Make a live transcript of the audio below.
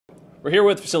We're here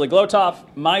with Vasily Glotov.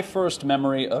 My first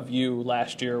memory of you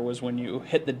last year was when you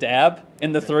hit the dab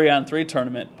in the 3-on-3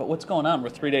 tournament. But what's going on? We're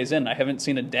 3 days in. I haven't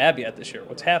seen a dab yet this year.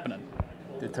 What's happening?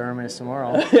 The tournament is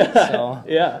tomorrow, so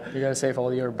yeah. You gotta save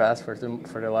all your bets for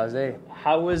the last day.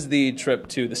 How was the trip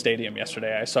to the stadium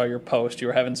yesterday? I saw your post. You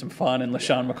were having some fun in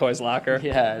LeSean McCoy's locker.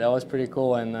 Yeah, that was pretty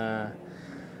cool, and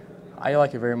I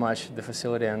like it very much. The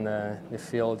facility and the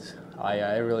field,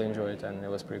 I really enjoyed it, and it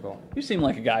was pretty cool. You seem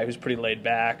like a guy who's pretty laid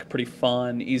back, pretty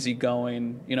fun,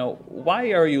 easygoing. You know,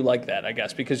 why are you like that? I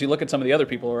guess because you look at some of the other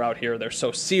people who are out here. They're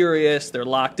so serious, they're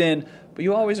locked in, but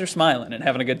you always are smiling and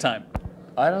having a good time.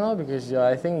 I don't know, because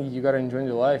I think you gotta enjoy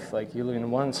your life. Like, you live in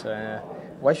once.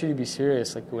 Why should you be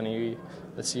serious? Like, when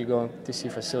let's say you go to see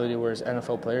a facility where there's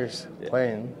NFL players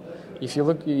playing. If you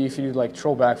like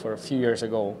throw back for a few years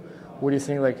ago, what do you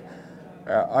think? Like,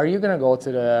 are you gonna go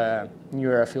to the New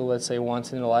Era field, let's say,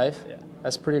 once in your life? Yeah.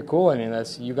 That's pretty cool. I mean,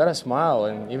 you gotta smile,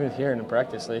 and even here in the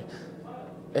practice, like,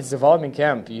 it's development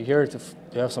camp. You're here to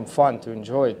have some fun, to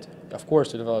enjoy it, of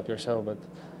course, to develop yourself, but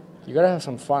you gotta have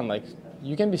some fun. Like,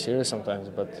 you can be serious sometimes,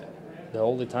 but the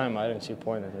whole time, I don't see a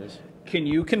point in this. Can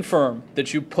you confirm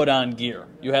that you put on gear?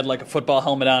 You had like a football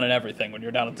helmet on and everything when you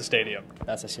were down at the stadium.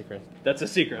 That's a secret. That's a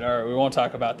secret. All right, we won't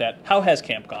talk about that. How has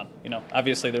camp gone? You know,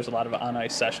 obviously there's a lot of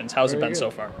on-ice sessions. How's it been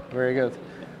so far? Very good.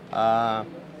 I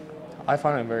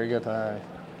find it very good.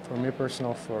 For me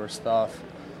personal, for staff,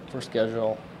 for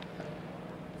schedule,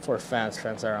 for fans.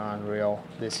 Fans are unreal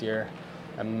this year.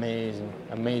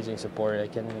 Amazing support. I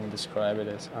can't even describe it.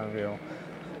 It's unreal.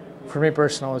 For me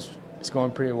personal, it's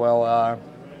going pretty well.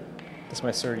 It's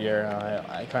my third year.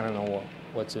 I kind of know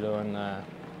what to do and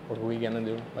what we're going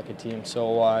to do like a team.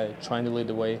 So trying to lead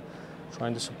the way,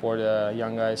 trying to support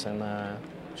young guys and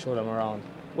show them around.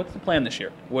 What's the plan this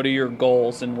year? What are your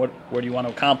goals and where do you want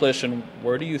to accomplish, and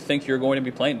where do you think you're going to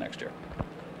be playing next year?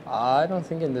 I don't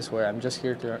think in this way. I'm just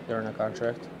here to earn a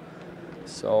contract.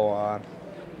 So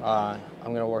I'm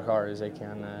going to work hard as I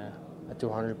can at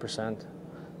 200%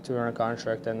 to earn a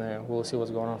contract, and we'll see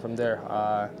what's going on from there.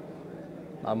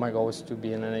 My goal is to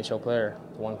be an NHL player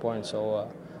at one point, so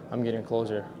I'm getting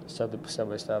closer step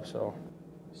by step. So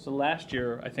last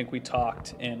year, I think we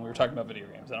talked, and we were talking about video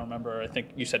games. I don't remember. I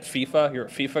think you said FIFA. You're a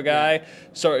FIFA guy. Yeah.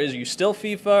 So is you still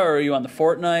FIFA, or are you on the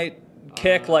Fortnite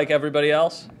kick like everybody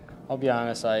else? I'll be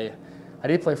honest. I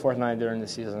did play Fortnite during the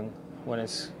season when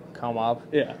it's come up.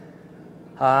 Yeah.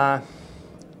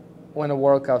 When the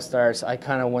World Cup starts, I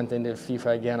kind of went into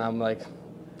FIFA again. I'm like,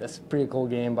 that's a pretty cool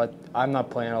game, but I'm not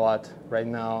playing a lot right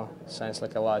now since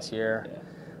like the last year. Yeah.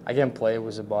 I can play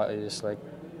with about just like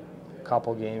a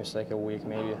couple games, like a week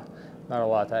maybe, not a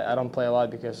lot. I don't play a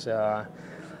lot because I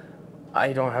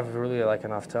don't have really like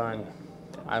enough time.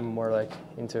 I'm more like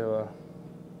into.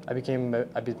 I became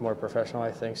a bit more professional,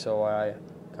 I think, so I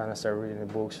kind of started reading the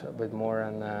books a bit more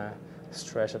and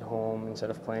stretch at home instead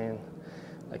of playing.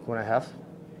 Like when I have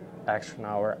extra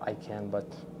hour, I can, but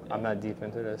I'm not deep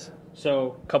into this.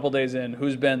 So, a couple days in,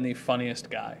 who's been the funniest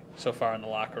guy so far in the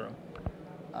locker room?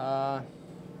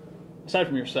 Aside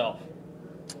from yourself.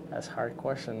 That's a hard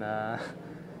question.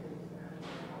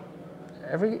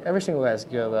 Every single guy is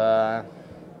good. I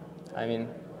mean,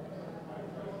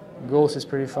 Ghost is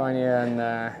pretty funny,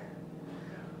 and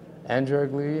Andrew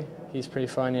Ugly, he's pretty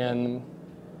funny, and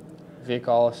Vic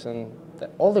Olsen.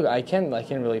 I can't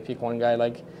really pick one guy.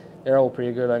 Like, they're all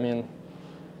pretty good. I mean,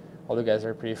 all the guys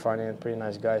are pretty funny and pretty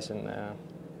nice guys, and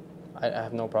I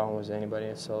have no problem with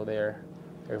anybody. So they're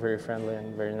very friendly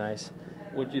and very nice.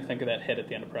 What did you think of that hit at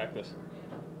the end of practice?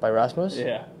 By Rasmus?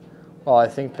 Yeah. Well, I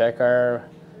think Pekar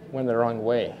went the wrong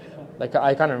way. Like,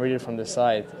 I kind of read it from the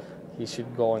side. He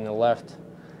should go on the left,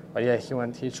 but yeah,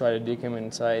 he tried to dig him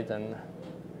inside, and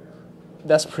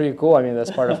that's pretty cool. I mean,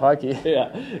 that's part of hockey.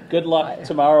 Yeah. Good luck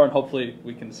tomorrow, and hopefully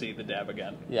we can see the dab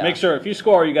again. Yeah. Make sure if you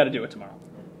score, you got to do it tomorrow.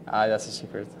 That's a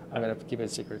secret. I'm gonna keep it a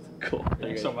secret. Cool.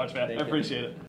 Thanks so much, man. I appreciate it.